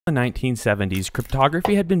In the 1970s,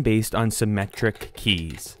 cryptography had been based on symmetric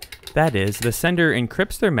keys. That is, the sender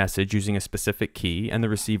encrypts their message using a specific key, and the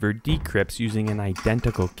receiver decrypts using an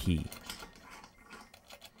identical key.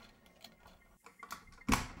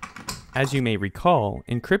 As you may recall,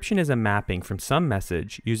 encryption is a mapping from some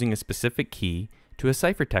message using a specific key to a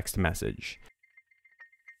ciphertext message.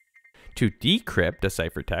 To decrypt a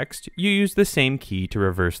ciphertext, you use the same key to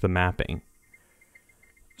reverse the mapping.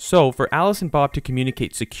 So, for Alice and Bob to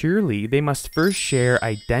communicate securely, they must first share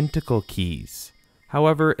identical keys.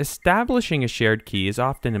 However, establishing a shared key is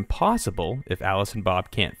often impossible if Alice and Bob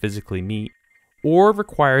can't physically meet, or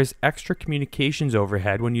requires extra communications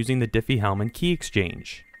overhead when using the Diffie-Hellman key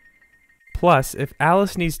exchange. Plus, if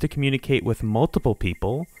Alice needs to communicate with multiple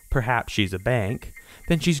people, perhaps she's a bank,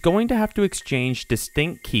 then she's going to have to exchange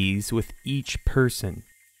distinct keys with each person.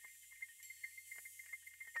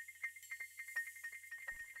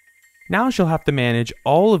 Now she'll have to manage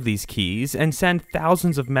all of these keys and send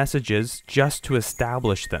thousands of messages just to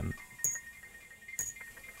establish them.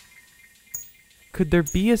 Could there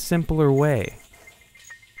be a simpler way?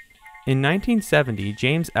 In 1970,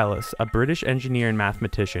 James Ellis, a British engineer and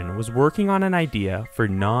mathematician, was working on an idea for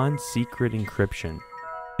non-secret encryption.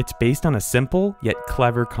 It's based on a simple yet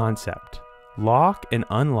clever concept. Lock and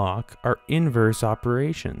unlock are inverse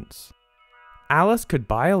operations. Alice could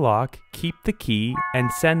buy a lock, keep the key, and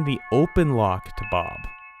send the open lock to Bob.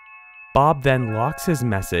 Bob then locks his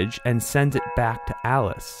message and sends it back to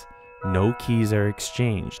Alice. No keys are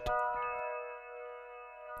exchanged.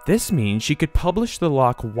 This means she could publish the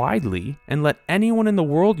lock widely and let anyone in the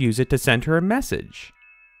world use it to send her a message.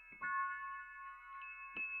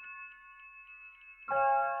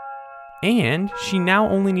 And she now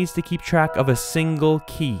only needs to keep track of a single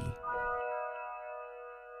key.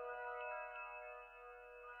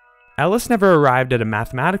 Ellis never arrived at a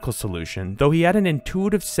mathematical solution, though he had an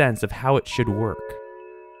intuitive sense of how it should work.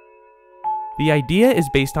 The idea is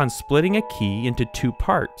based on splitting a key into two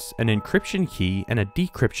parts, an encryption key and a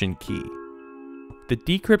decryption key. The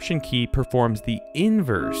decryption key performs the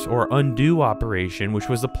inverse or undo operation which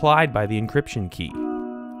was applied by the encryption key.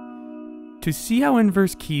 To see how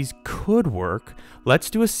inverse keys could work, let's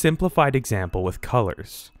do a simplified example with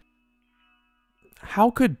colors.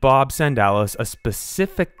 How could Bob send Alice a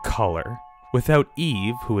specific color without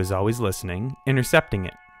Eve, who is always listening, intercepting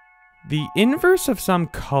it? The inverse of some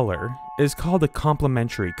color is called a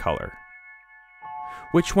complementary color,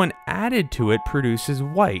 which when added to it produces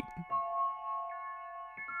white,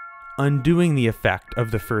 undoing the effect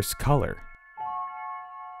of the first color.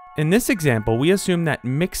 In this example, we assume that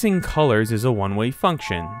mixing colors is a one-way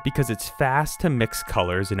function because it's fast to mix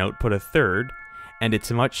colors and output a third, and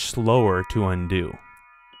it's much slower to undo.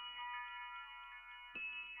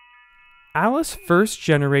 Alice first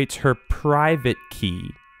generates her private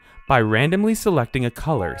key by randomly selecting a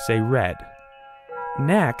color, say red.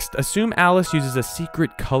 Next, assume Alice uses a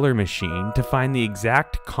secret color machine to find the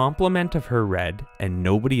exact complement of her red, and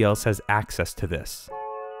nobody else has access to this.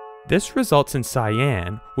 This results in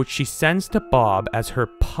cyan, which she sends to Bob as her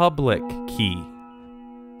public key.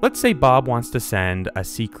 Let's say Bob wants to send a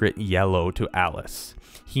secret yellow to Alice.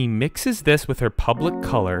 He mixes this with her public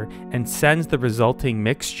color and sends the resulting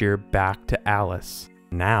mixture back to Alice.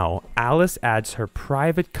 Now, Alice adds her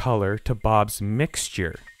private color to Bob's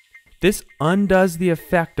mixture. This undoes the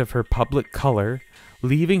effect of her public color,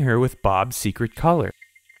 leaving her with Bob's secret color.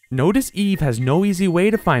 Notice Eve has no easy way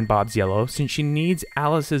to find Bob's yellow since she needs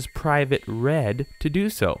Alice's private red to do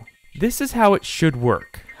so. This is how it should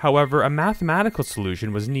work. However, a mathematical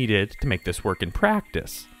solution was needed to make this work in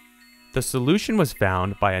practice. The solution was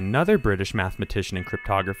found by another British mathematician and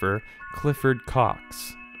cryptographer, Clifford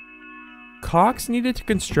Cocks. Cocks needed to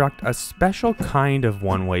construct a special kind of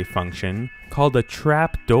one-way function called a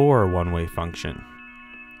trapdoor one-way function.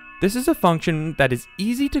 This is a function that is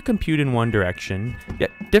easy to compute in one direction, yet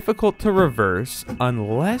difficult to reverse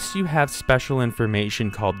unless you have special information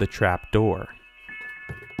called the trapdoor.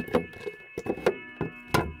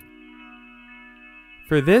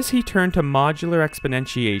 For this, he turned to modular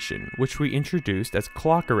exponentiation, which we introduced as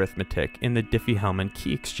clock arithmetic in the Diffie-Hellman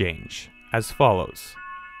key exchange, as follows.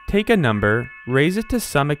 Take a number, raise it to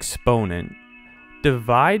some exponent,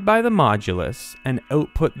 divide by the modulus, and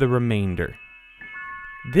output the remainder.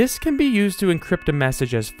 This can be used to encrypt a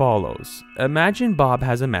message as follows. Imagine Bob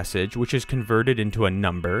has a message which is converted into a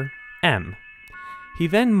number, m. He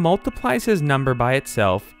then multiplies his number by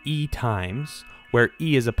itself e times, where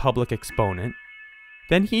e is a public exponent.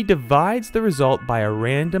 Then he divides the result by a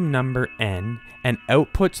random number n and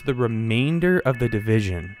outputs the remainder of the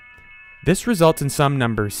division. This results in some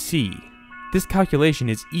number c. This calculation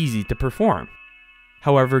is easy to perform.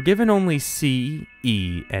 However, given only c,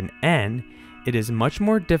 e, and n, it is much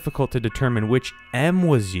more difficult to determine which m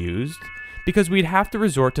was used because we'd have to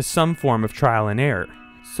resort to some form of trial and error.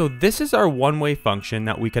 So this is our one-way function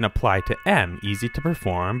that we can apply to m, easy to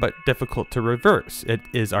perform but difficult to reverse. It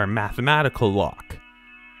is our mathematical lock.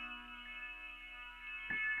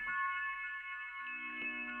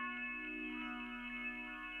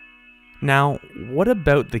 Now, what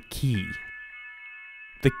about the key?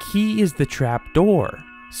 The key is the trapdoor,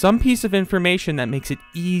 some piece of information that makes it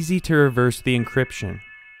easy to reverse the encryption.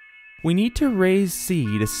 We need to raise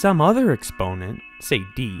c to some other exponent, say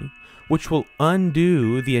d, which will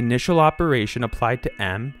undo the initial operation applied to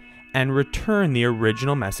m and return the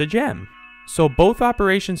original message m. So both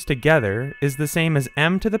operations together is the same as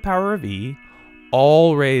m to the power of e,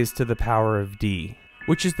 all raised to the power of d,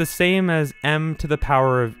 which is the same as m to the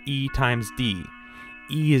power of e times d.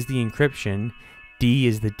 E is the encryption, d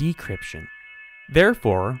is the decryption.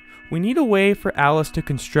 Therefore, we need a way for Alice to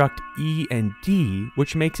construct e and d,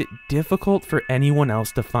 which makes it difficult for anyone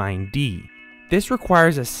else to find d. This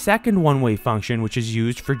requires a second one-way function which is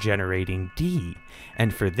used for generating d,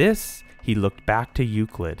 and for this, he looked back to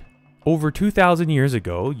Euclid. Over 2,000 years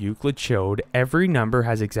ago, Euclid showed every number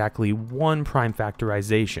has exactly one prime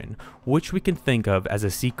factorization, which we can think of as a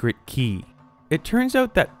secret key. It turns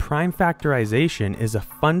out that prime factorization is a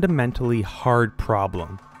fundamentally hard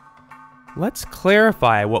problem. Let's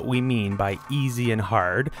clarify what we mean by easy and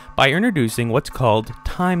hard by introducing what's called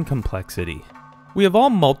time complexity. We have all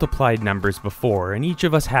multiplied numbers before, and each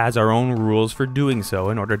of us has our own rules for doing so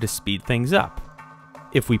in order to speed things up.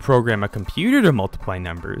 If we program a computer to multiply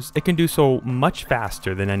numbers, it can do so much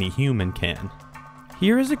faster than any human can.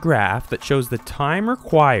 Here is a graph that shows the time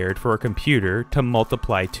required for a computer to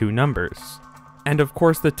multiply two numbers. And of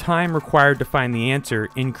course, the time required to find the answer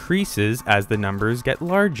increases as the numbers get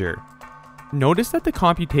larger. Notice that the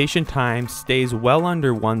computation time stays well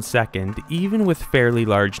under 1 second, even with fairly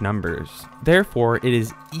large numbers. Therefore, it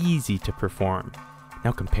is easy to perform.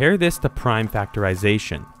 Now compare this to prime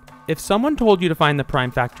factorization. If someone told you to find the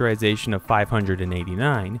prime factorization of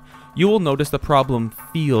 589, you will notice the problem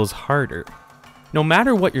feels harder. No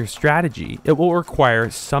matter what your strategy, it will require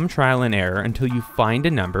some trial and error until you find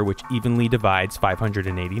a number which evenly divides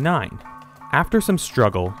 589. After some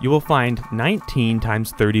struggle, you will find 19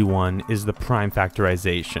 times 31 is the prime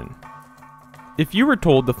factorization. If you were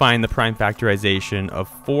told to find the prime factorization of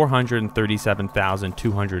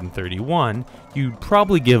 437,231, you'd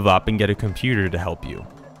probably give up and get a computer to help you.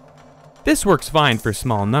 This works fine for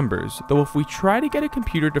small numbers, though if we try to get a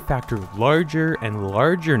computer to factor larger and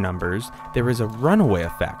larger numbers, there is a runaway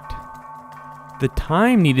effect. The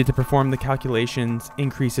time needed to perform the calculations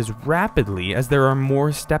increases rapidly as there are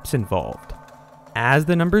more steps involved. As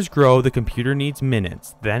the numbers grow, the computer needs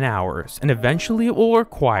minutes, then hours, and eventually it will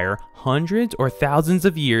require hundreds or thousands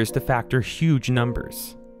of years to factor huge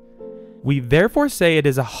numbers. We therefore say it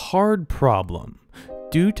is a hard problem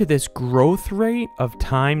due to this growth rate of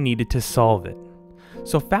time needed to solve it.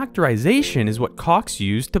 So factorization is what Cox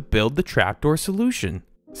used to build the trapdoor solution.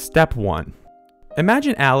 Step 1.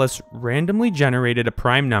 Imagine Alice randomly generated a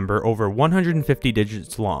prime number over 150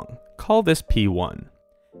 digits long. Call this P1.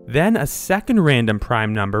 Then a second random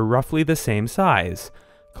prime number roughly the same size.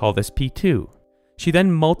 Call this P2. She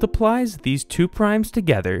then multiplies these two primes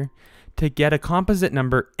together to get a composite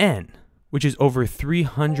number n, which is over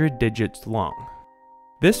 300 digits long.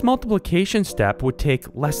 This multiplication step would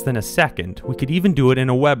take less than a second. We could even do it in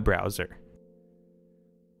a web browser.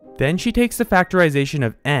 Then she takes the factorization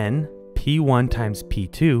of n, P1 times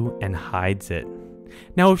P2, and hides it.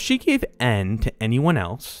 Now if she gave n to anyone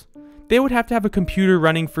else, they would have to have a computer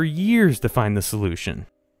running for years to find the solution.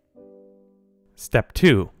 Step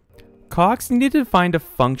 2. Cox needed to find a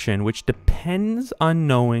function which depends on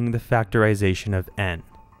knowing the factorization of n.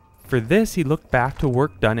 For this, he looked back to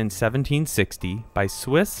work done in 1760 by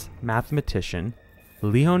Swiss mathematician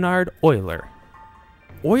Leonhard Euler.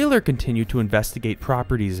 Euler continued to investigate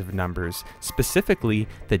properties of numbers, specifically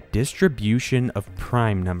the distribution of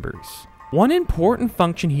prime numbers. One important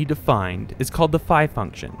function he defined is called the Phi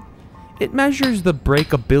Function. It measures the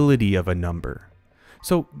breakability of a number.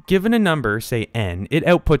 So given a number, say n, it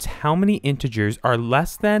outputs how many integers are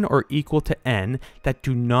less than or equal to n that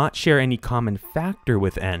do not share any common factor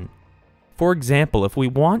with n. For example, if we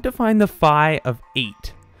want to find the phi of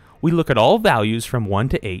 8, we look at all values from 1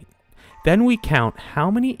 to 8. Then we count how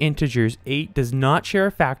many integers 8 does not share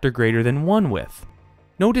a factor greater than 1 with.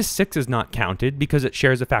 Notice 6 is not counted because it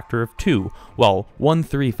shares a factor of 2, while 1,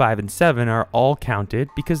 3, 5, and 7 are all counted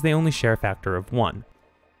because they only share a factor of 1.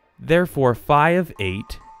 Therefore, phi of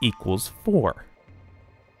 8 equals 4.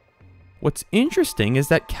 What's interesting is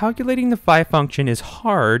that calculating the phi function is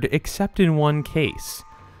hard except in one case.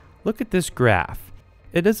 Look at this graph.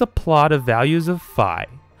 It is a plot of values of phi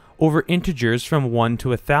over integers from 1 to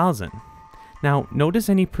 1,000. Now, notice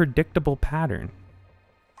any predictable pattern.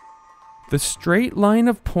 The straight line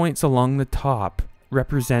of points along the top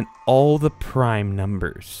represent all the prime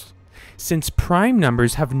numbers. Since prime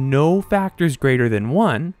numbers have no factors greater than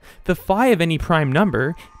 1, the phi of any prime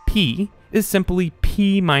number, p, is simply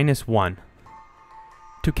p minus 1.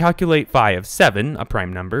 To calculate phi of 7, a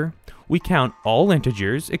prime number, we count all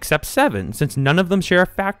integers except 7, since none of them share a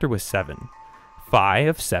factor with 7. Phi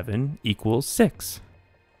of 7 equals 6.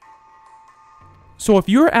 So if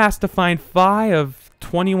you were asked to find phi of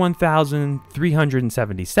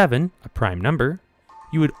 21,377, a prime number,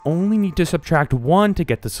 you would only need to subtract 1 to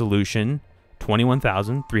get the solution,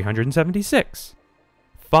 21,376.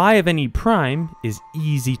 Phi of any prime is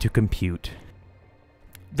easy to compute.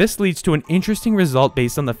 This leads to an interesting result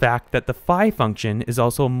based on the fact that the phi function is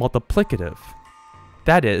also multiplicative.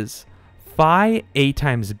 That is, phi a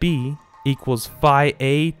times b equals phi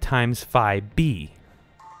a times phi b.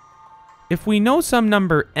 If we know some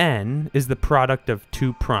number n is the product of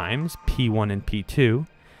two primes, p1 and p2,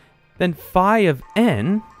 then phi of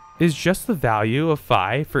n is just the value of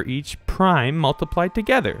phi for each prime multiplied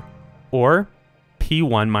together, or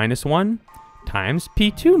p1 minus 1 times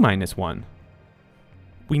p2 minus 1.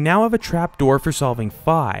 We now have a trapdoor for solving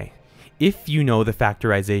phi. If you know the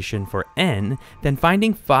factorization for n, then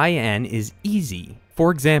finding phi n is easy.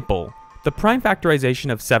 For example, the prime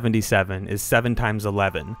factorization of 77 is 7 times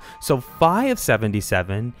 11, so phi of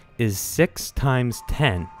 77 is 6 times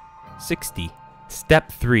 10, 60.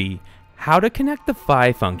 Step 3. How to connect the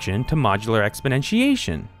phi function to modular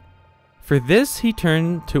exponentiation. For this, he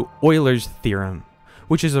turned to Euler's theorem,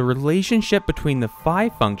 which is a relationship between the phi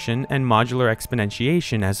function and modular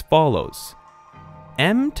exponentiation as follows.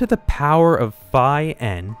 M to the power of phi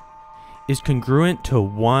n is congruent to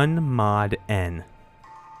 1 mod n.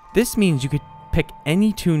 This means you could pick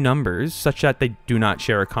any two numbers such that they do not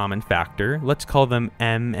share a common factor. Let's call them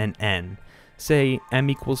m and n. Say m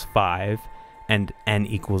equals 5 and n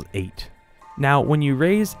equals 8. Now, when you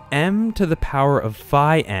raise m to the power of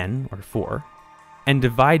phi n, or 4, and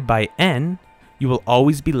divide by n, you will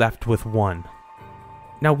always be left with 1.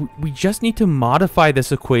 Now, we just need to modify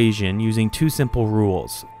this equation using two simple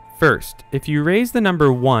rules. First, if you raise the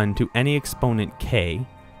number 1 to any exponent k,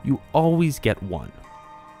 you always get 1.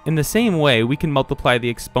 In the same way, we can multiply the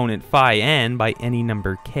exponent phi n by any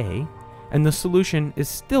number k, and the solution is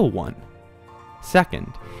still 1.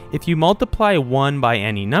 Second, if you multiply 1 by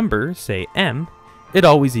any number, say m, it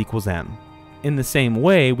always equals m. In the same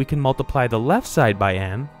way, we can multiply the left side by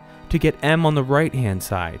m to get m on the right-hand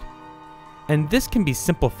side. And this can be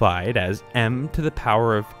simplified as m to the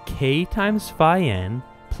power of k times phi n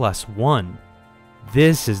plus 1.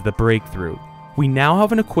 This is the breakthrough. We now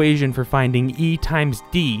have an equation for finding E times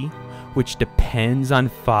D, which depends on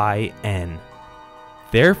phi n.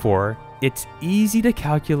 Therefore, it's easy to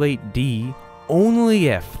calculate D only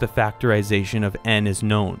if the factorization of n is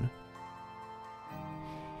known.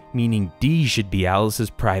 Meaning D should be Alice's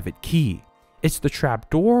private key. It's the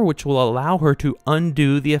trapdoor which will allow her to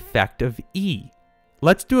undo the effect of E.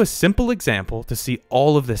 Let's do a simple example to see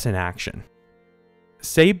all of this in action.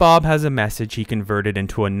 Say Bob has a message he converted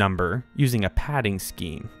into a number using a padding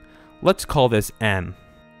scheme. Let's call this M.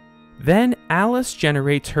 Then Alice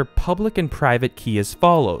generates her public and private key as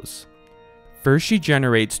follows. First, she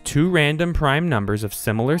generates two random prime numbers of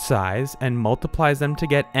similar size and multiplies them to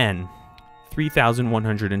get n,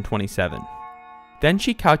 3,127. Then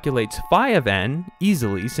she calculates phi of n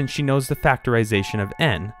easily since she knows the factorization of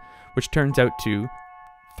n, which turns out to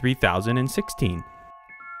 3,016.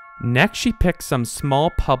 Next, she picks some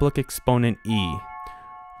small public exponent e,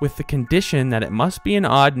 with the condition that it must be an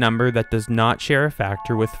odd number that does not share a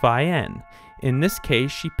factor with phi n. In this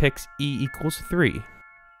case, she picks e equals 3.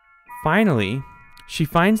 Finally, she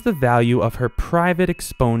finds the value of her private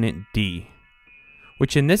exponent d,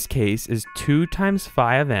 which in this case is 2 times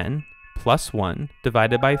phi of n plus 1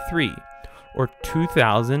 divided by 3, or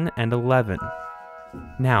 2,011.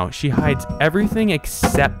 Now, she hides everything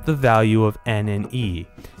except the value of n and e,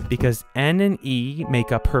 because n and e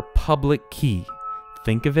make up her public key.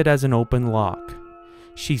 Think of it as an open lock.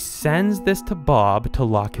 She sends this to Bob to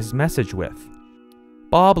lock his message with.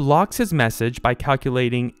 Bob locks his message by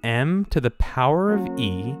calculating m to the power of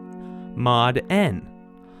e mod n.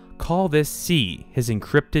 Call this C, his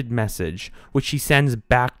encrypted message, which he sends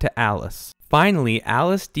back to Alice. Finally,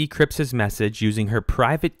 Alice decrypts his message using her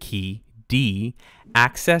private key, D,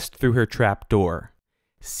 accessed through her trapdoor.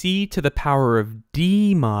 c to the power of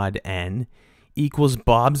d mod n equals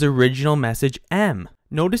Bob's original message m.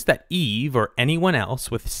 Notice that Eve, or anyone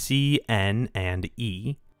else with c, n, and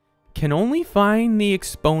e, can only find the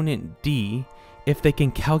exponent d if they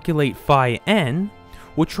can calculate phi n,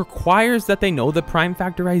 which requires that they know the prime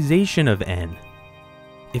factorization of n.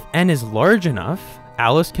 If n is large enough,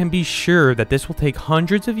 Alice can be sure that this will take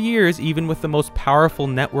hundreds of years even with the most powerful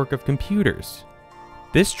network of computers.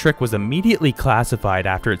 This trick was immediately classified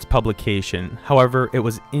after its publication, however it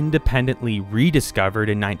was independently rediscovered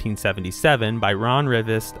in 1977 by Ron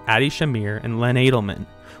Rivest, Adi Shamir, and Len Edelman,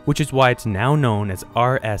 which is why it's now known as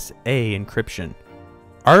RSA encryption.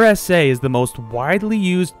 RSA is the most widely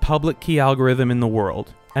used public key algorithm in the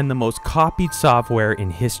world, and the most copied software in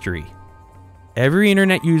history. Every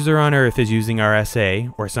internet user on Earth is using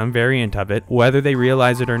RSA, or some variant of it, whether they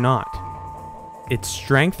realize it or not. Its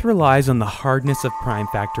strength relies on the hardness of prime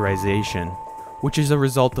factorization, which is a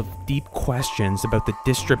result of deep questions about the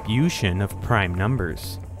distribution of prime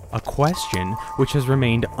numbers, a question which has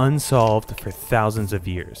remained unsolved for thousands of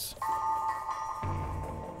years.